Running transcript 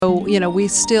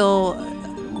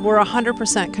we're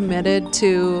 100% committed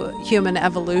to human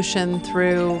evolution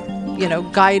through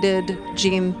guided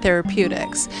gene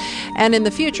therapeutics. And in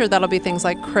the future, that'll be things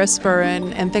like CRISPR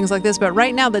and things like this. But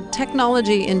right now, the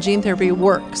technology in gene therapy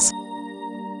works.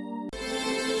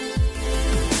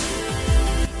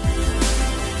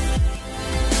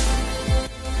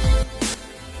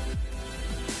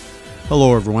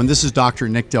 Hello, everyone. This is Dr.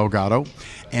 Nick Delgado,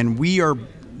 and we are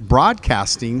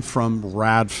broadcasting from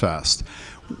RADFest.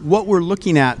 What we're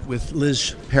looking at with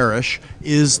Liz Parrish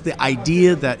is the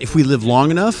idea that if we live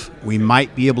long enough, we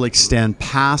might be able to extend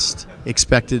past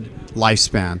expected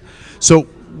lifespan. So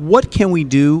what can we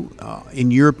do,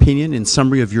 in your opinion, in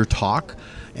summary of your talk?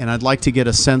 And I'd like to get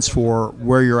a sense for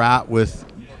where you're at with,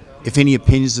 if any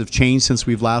opinions have changed since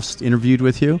we've last interviewed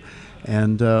with you,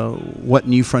 and what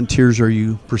new frontiers are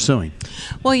you pursuing?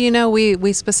 Well,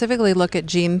 we specifically look at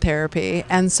gene therapy,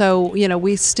 and so,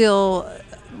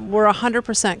 we're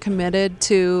 100% committed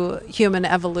to human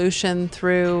evolution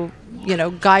through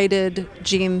guided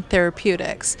gene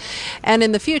therapeutics. And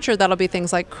in the future, that'll be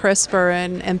things like CRISPR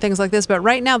and things like this. But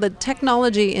right now, the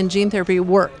technology in gene therapy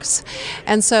works.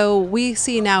 And so we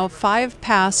see now 5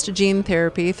 past gene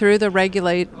therapy through the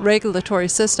regulatory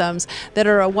systems that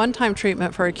are a one-time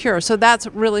treatment for a cure. So that's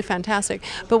really fantastic.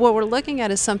 But what we're looking at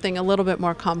is something a little bit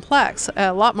more complex,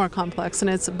 a lot more complex,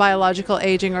 and it's biological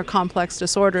aging or complex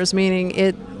disorders, meaning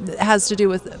it has to do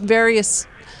with various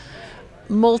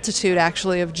multitude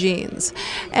actually of genes.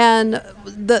 And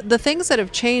the things that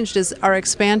have changed is our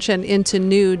expansion into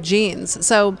new genes.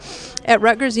 So at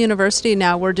Rutgers University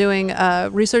now we're doing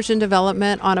research and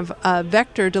development on a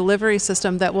vector delivery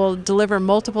system that will deliver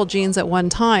multiple genes at one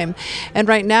time. And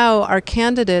right now our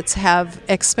candidates have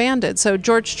expanded. So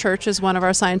George Church is one of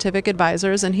our scientific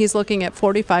advisors, and he's looking at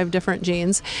 45 different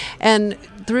genes. And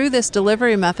through this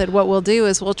delivery method, what we'll do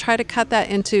is we'll try to cut that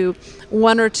into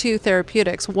 1 or 2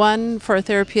 therapeutics. One for a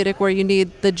therapeutic where you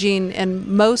need the gene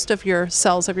in most of your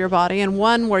cells of your body, and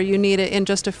one where you need it in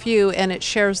just a few, and it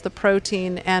shares the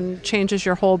protein and changes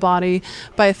your whole body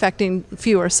by affecting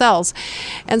fewer cells.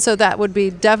 And so that would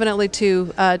be definitely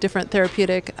 2 different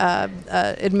therapeutic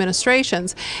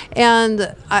administrations.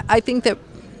 And I think that,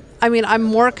 I'm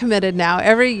more committed now.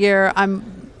 Every year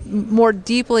I'm more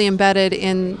deeply embedded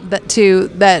in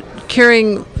that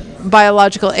curing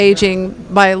biological aging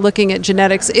by looking at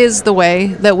genetics is the way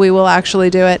that we will actually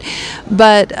do it.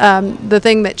 But the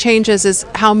thing that changes is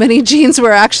how many genes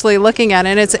we're actually looking at,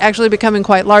 and it's actually becoming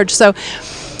quite large. So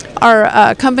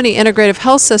our company, Integrative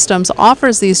Health Systems,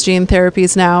 offers these gene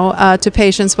therapies now to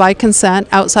patients by consent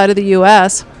outside of the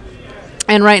U.S.,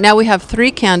 and right now we have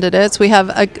 3 candidates. We have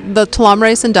the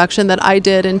telomerase induction that I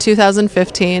did in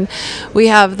 2015. We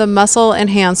have the muscle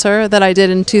enhancer that I did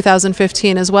in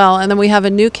 2015 as well. And then we have a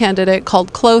new candidate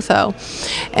called Clotho.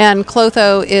 And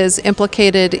Clotho is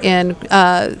implicated in,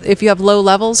 if you have low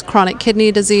levels, chronic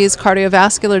kidney disease,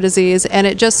 cardiovascular disease, and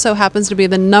it just so happens to be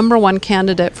the #1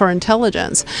 candidate for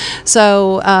intelligence.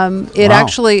 So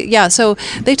so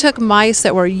they took mice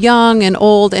that were young and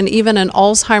old and even an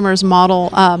Alzheimer's model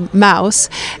mouse,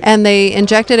 and they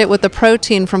injected it with the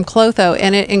protein from Clotho,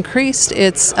 and it increased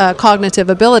its cognitive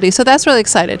ability. So that's really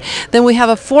exciting. Then we have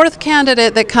a 4th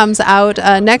candidate that comes out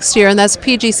next year, and that's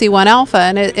PGC1 alpha,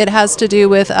 and it has to do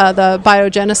with the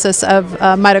biogenesis of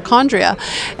mitochondria.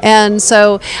 And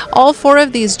so all 4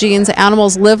 of these genes,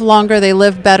 animals live longer, they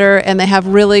live better, and they have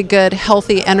really good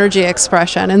healthy energy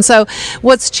expression. And so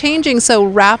what's changing so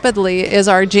rapidly is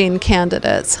our gene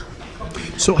candidates.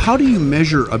 So how do you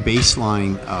measure a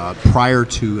baseline prior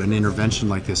to an intervention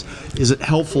like this? Is it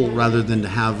helpful rather than to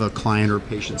have a client or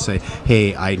patient say,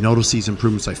 hey, I notice these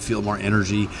improvements, I feel more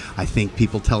energy, I think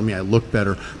people tell me I look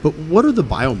better. But what are the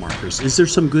biomarkers? Is there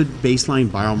some good baseline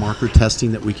biomarker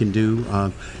testing that we can do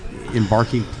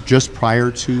embarking just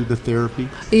prior to the therapy?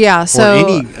 Yeah, so or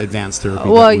any advanced therapy.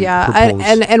 Well, yeah,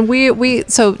 and we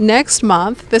so next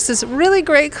month, this is a really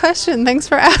great question. Thanks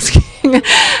for asking.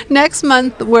 Next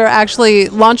month, we're actually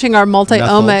launching our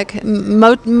multi-omic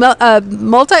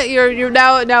You're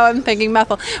now I'm thinking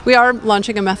methyl. We are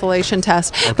launching a methylation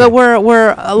test, but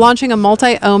we're launching a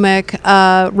multi-omic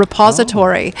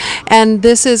repository, and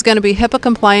this is going to be HIPAA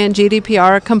compliant,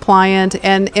 GDPR compliant,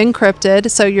 and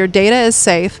encrypted, so your data is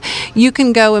safe. You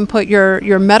can go and put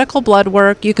your medical blood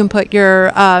work, you can put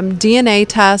your DNA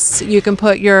tests, you can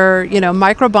put your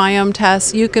microbiome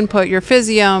tests, you can put your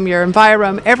physiome, your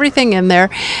envirome, everything feeding in there,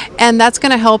 and that's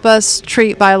going to help us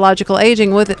treat biological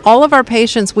aging. With all of our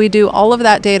patients, we do all of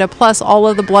that data plus all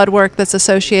of the blood work that's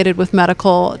associated with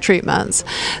medical treatments.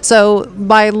 So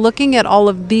by looking at all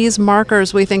of these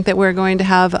markers, we think that we're going to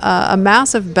have a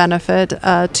massive benefit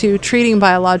to treating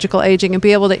biological aging and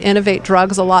be able to innovate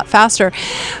drugs a lot faster.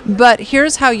 But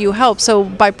here's how you help. So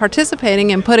by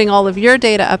participating and putting all of your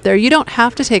data up there, you don't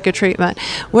have to take a treatment.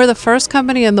 We're the first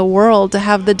company in the world to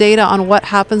have the data on what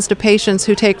happens to patients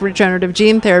who take regenerative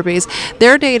gene therapies.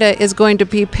 Their data is going to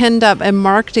be pinned up and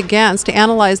marked against,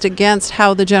 analyzed against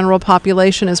how the general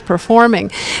population is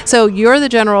performing. So you're the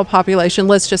general population.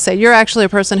 Let's just say you're actually a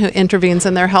person who intervenes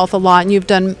in their health a lot, and you've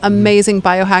done amazing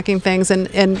biohacking things,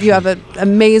 and you have an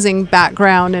amazing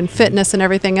background in fitness and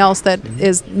everything else that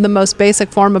is the most basic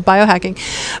form of biohacking.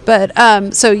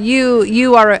 But so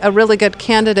you are a really good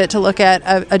candidate to look at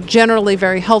a generally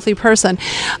very healthy person.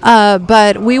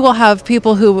 But we will have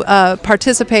people who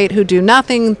participate who do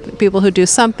nothing, people who do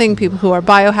something, people who are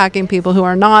biohacking, people who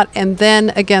are not, and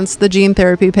then against the gene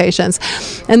therapy patients.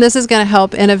 And this is going to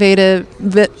help innovative,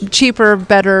 cheaper,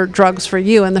 better drugs for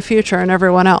you in the future and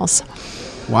everyone else.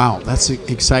 Wow, that's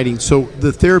exciting. So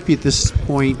the therapy at this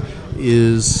point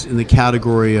is in the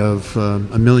category of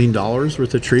 $1 million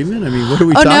worth of treatment? I mean, what are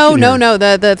we talking here? No.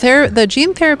 The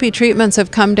gene therapy treatments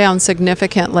have come down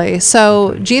significantly.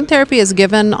 So gene therapy is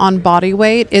given on body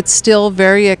weight. It's still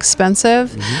very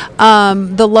expensive.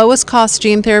 The lowest cost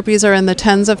gene therapies are in the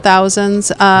tens of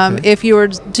thousands. If you were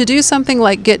to do something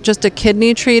like get just a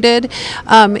kidney treated,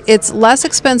 it's less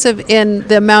expensive in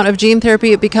the amount of gene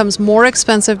therapy. It becomes more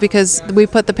expensive because we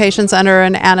put the patients under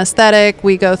an anesthetic.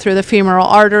 We go through the femoral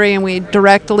artery and we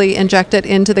directly inject it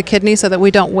into the kidney so that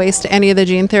we don't waste any of the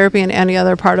gene therapy in any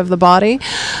other part of the body.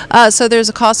 So there's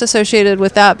a cost associated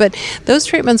with that, but those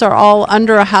treatments are all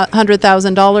under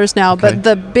 $100,000 now. But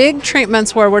the big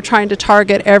treatments where we're trying to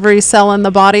target every cell in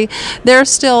the body, they're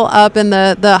still up in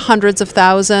the hundreds of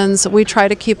thousands. We try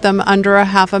to keep them under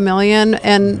 $500,000,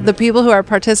 and the people who are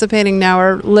participating now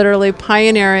are literally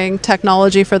pioneering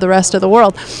technology for the rest of the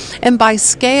world. And by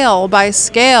scale,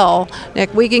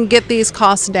 Nick, we can get these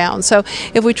costs down. So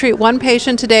if we treat one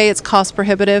patient today, it's cost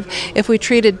prohibitive. If we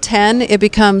treated 10, it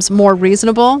becomes more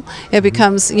reasonable. It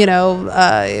becomes,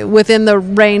 within the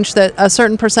range that a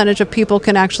certain percentage of people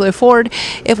can actually afford.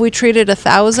 If we treated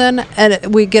 1,000,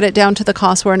 and we get it down to the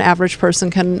cost where an average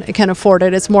person can afford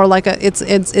it. It's more like it's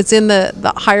in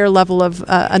the higher level of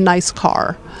a nice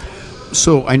car.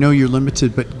 So I know you're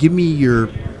limited, but give me your,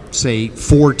 say,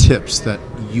 4 tips that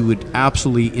you would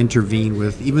absolutely intervene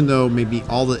with, even though maybe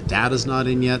all the data's not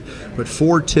in yet, but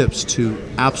 4 tips to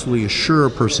absolutely assure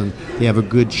a person they have a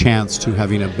good chance to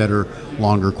having a better,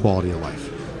 longer quality of life.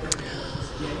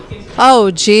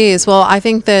 Oh, geez. Well, I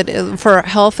think that for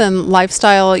health and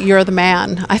lifestyle, you're the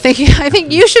man. I think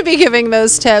you should be giving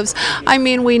those tips. I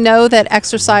mean, we know that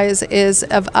exercise is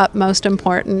of utmost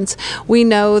importance. We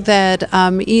know that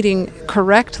eating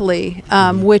correctly,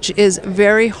 which is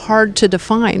very hard to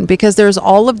define because there's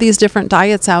all of these different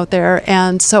diets out there.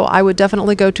 And so I would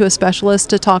definitely go to a specialist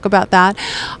to talk about that.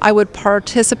 I would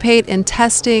participate in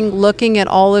testing, looking at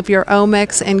all of your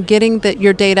omics and getting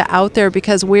your data out there,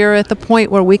 because we're at the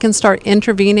point where we can start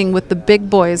intervening with the big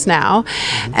boys now,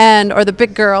 or the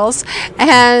big girls,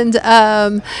 and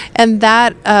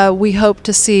that we hope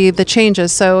to see the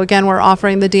changes. So again, we're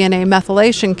offering the DNA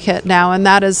methylation kit now, and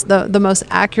that is the most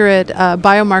accurate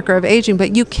biomarker of aging.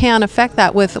 But you can affect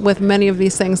that with many of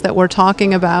these things that we're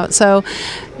talking about. So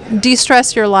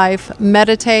de-stress your life,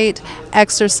 meditate,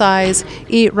 exercise,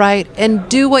 eat right, and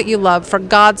do what you love. For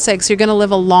God's sakes, you're going to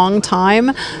live a long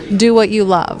time. Do what you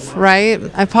love, right?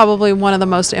 Probably one of the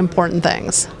most important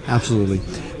things. Absolutely.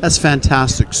 That's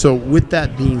fantastic. So with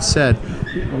that being said,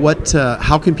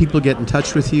 how can people get in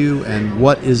touch with you, and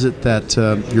what is it that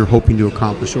you're hoping to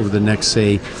accomplish over the next,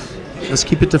 say, let's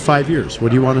keep it to 5 years. What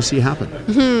do you want to see happen?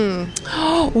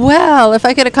 Well, if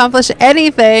I could accomplish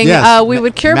anything, we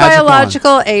would cure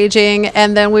biological aging,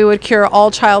 and then we would cure all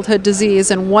childhood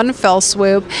disease in one fell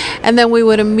swoop, and then we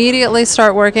would immediately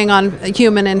start working on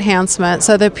human enhancement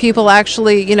so that people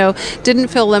actually, didn't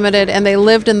feel limited, and they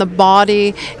lived in the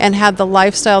body and had the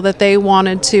lifestyle that they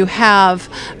wanted to have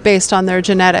based on their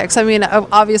genetics. I mean,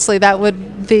 obviously that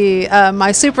would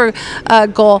my super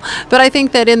goal. But I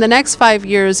think that in the next 5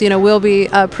 years, we'll be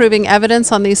proving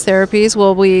evidence on these therapies.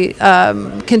 We'll be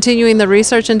continuing the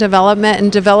research and development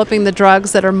and developing the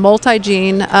drugs that are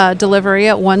multi-gene delivery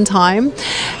at one time.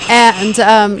 And,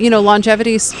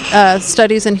 longevity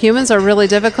studies in humans are really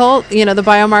difficult. The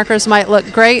biomarkers might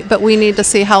look great, but we need to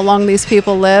see how long these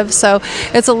people live. So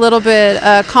it's a little bit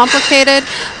complicated,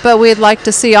 but we'd like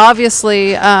to see,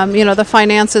 obviously, the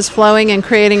finances flowing and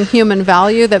creating human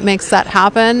value that makes that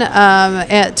happen,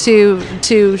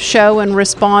 to show and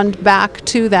respond back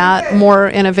to that more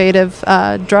innovative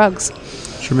drugs.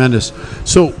 Tremendous.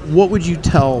 So what would you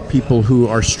tell people who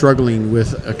are struggling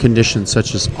with a condition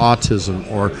such as autism,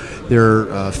 or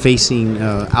they're facing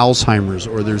Alzheimer's,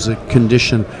 or there's a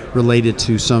condition related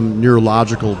to some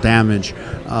neurological damage,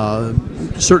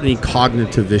 certainly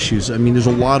cognitive issues? I mean, there's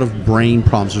a lot of brain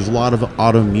problems. There's a lot of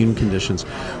autoimmune conditions.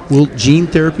 Will gene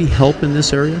therapy help in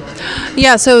this area?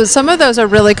 Yeah, so some of those are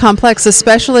really complex,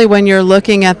 especially when you're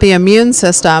looking at the immune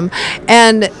system.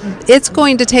 And it's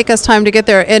going to take us time to get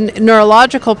there. And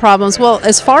neurological problems, well,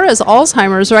 as far as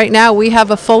Alzheimer's, right now we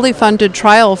have a fully funded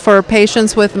trial for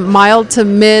patients with mild to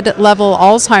mid-level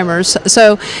Alzheimer's.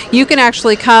 So you can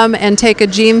actually come and take a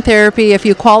gene therapy if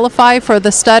you qualify for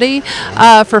the study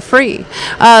for free.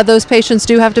 Those patients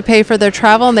do have to pay for their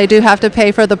travel, and they do have to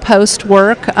pay for the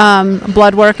post-work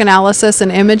blood work analysis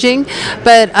and imaging.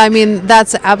 But I mean,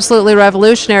 that's absolutely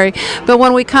revolutionary. But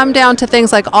when we come down to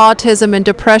things like autism and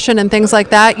depression and things like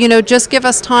that, just give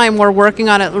us time. We're working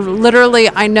on it. Literally,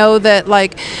 I know that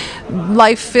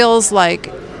life feels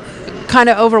like kind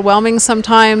of overwhelming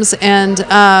sometimes, and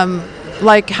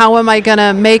how am I going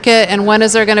to make it, and when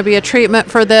is there going to be a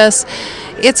treatment for this?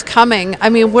 It's coming. I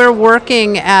mean, we're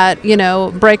working at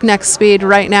breakneck speed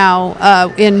right now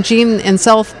in gene and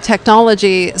cell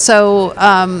technology. So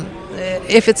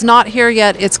if it's not here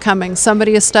yet, it's coming.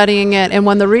 Somebody is studying it, and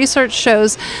when the research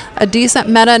shows a decent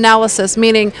meta-analysis,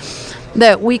 meaning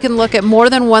that we can look at more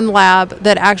than one lab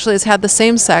that actually has had the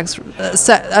same success,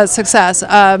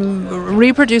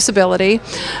 reproducibility,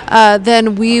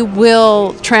 then we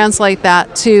will translate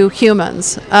that to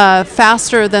humans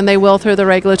faster than they will through the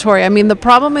regulatory. I mean, the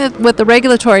problem with the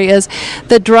regulatory is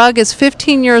the drug is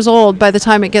 15 years old by the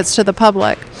time it gets to the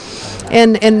public.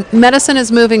 And medicine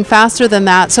is moving faster than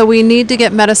that, so we need to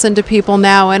get medicine to people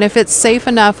now. And if it's safe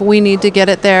enough, we need to get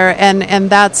it there, and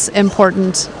that's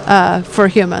important for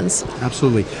humans.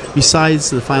 Absolutely. Besides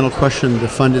the final question, the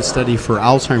funded study for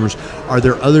Alzheimer's, are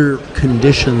there other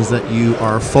conditions that you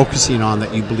are focusing on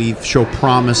that you believe show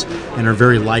promise and are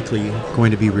very likely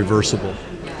going to be reversible?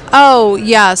 Oh,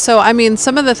 yeah. So, I mean,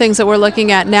 some of the things that we're looking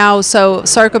at now, so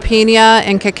sarcopenia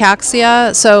and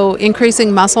cachexia, so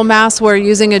increasing muscle mass, we're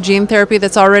using a gene therapy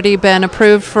that's already been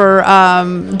approved for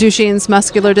Duchenne's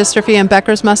muscular dystrophy and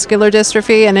Becker's muscular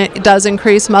dystrophy, and it does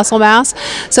increase muscle mass.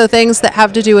 So things that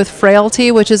have to do with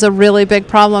frailty, which is a really big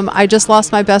problem. I just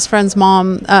lost my best friend's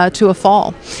mom to a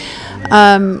fall.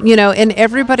 And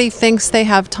everybody thinks they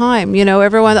have time.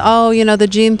 Everyone, the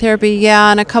gene therapy,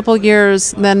 in a couple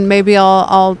years, then maybe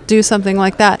I'll do something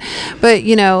like that. But,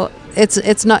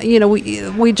 it's not,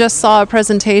 we just saw a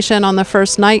presentation on the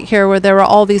first night here where there were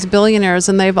all these billionaires,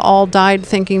 and they've all died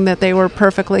thinking that they were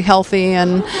perfectly healthy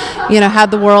and, had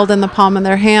the world in the palm of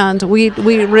their hand. We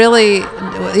really,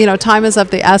 time is of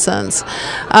the essence.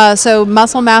 So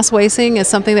muscle mass wasting is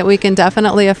something that we can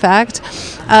definitely affect.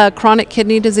 Chronic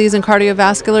kidney disease and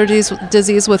cardiovascular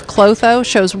disease with Clotho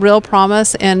shows real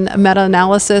promise in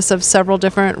meta-analysis of several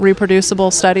different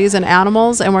reproducible studies in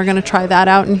animals, and we're going to try that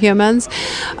out in humans.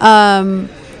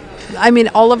 I mean,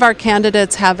 all of our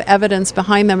candidates have evidence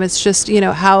behind them. It's just,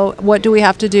 what do we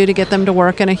have to do to get them to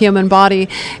work in a human body,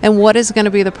 and what is going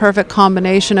to be the perfect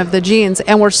combination of the genes?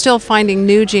 And we're still finding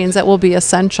new genes that will be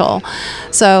essential.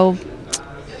 So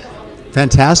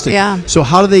Fantastic. Yeah. So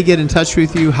how do they get in touch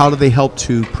with you? How do they help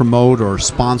to promote or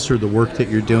sponsor the work that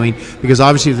you're doing? Because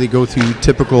obviously if they go through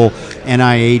typical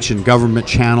NIH and government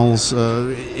channels,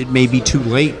 it may be too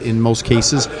late in most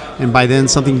cases, and by then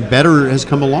something better has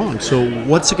come along. So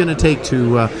what's it going to take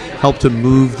to help to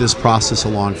move this process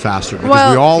along faster?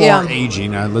 Because we all are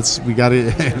aging. We got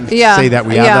to say that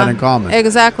we have that in common.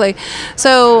 Exactly.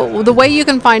 So the way you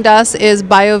can find us is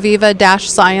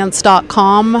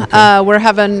bioviva-science.com. Okay.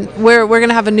 We're going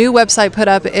to have a new website put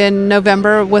up in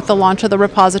November with the launch of the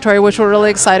repository, which we're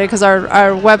really excited because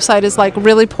our website is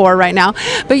really poor right now,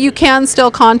 but you can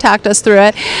still contact us through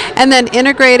it. And then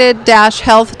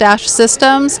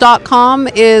integrated-health-systems.com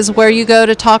is where you go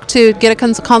to get a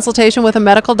consultation with a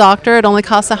medical doctor. It only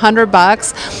costs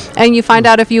 $100, and you find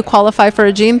out if you qualify for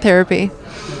a gene therapy.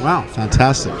 Wow,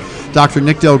 fantastic. Dr.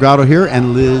 Nick Delgado here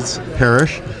and Liz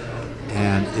Parrish.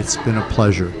 and it's been a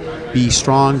pleasure. Be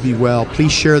strong, be well.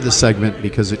 Please share the segment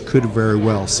because it could very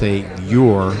well save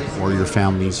your or your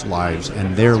family's lives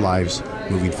and their lives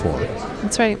moving forward.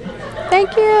 That's right.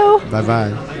 Thank you.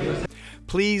 Bye-bye.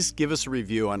 Please give us a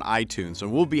review on iTunes,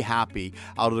 and we'll be happy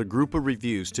out of the group of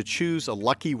reviews to choose a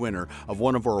lucky winner of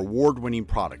one of our award-winning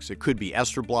products. It could be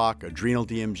Ester Block, Adrenal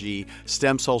DMG,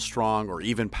 Stem Cell Strong, or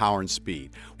even Power and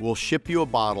Speed. We'll ship you a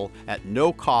bottle at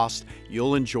no cost.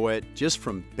 You'll enjoy it just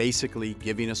from basically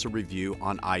giving us a review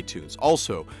on iTunes.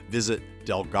 Also, visit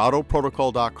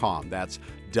DelgadoProtocol.com. That's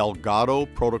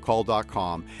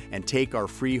DelgadoProtocol.com and take our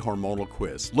free hormonal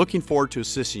quiz. Looking forward to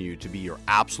assisting you to be your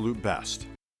absolute best.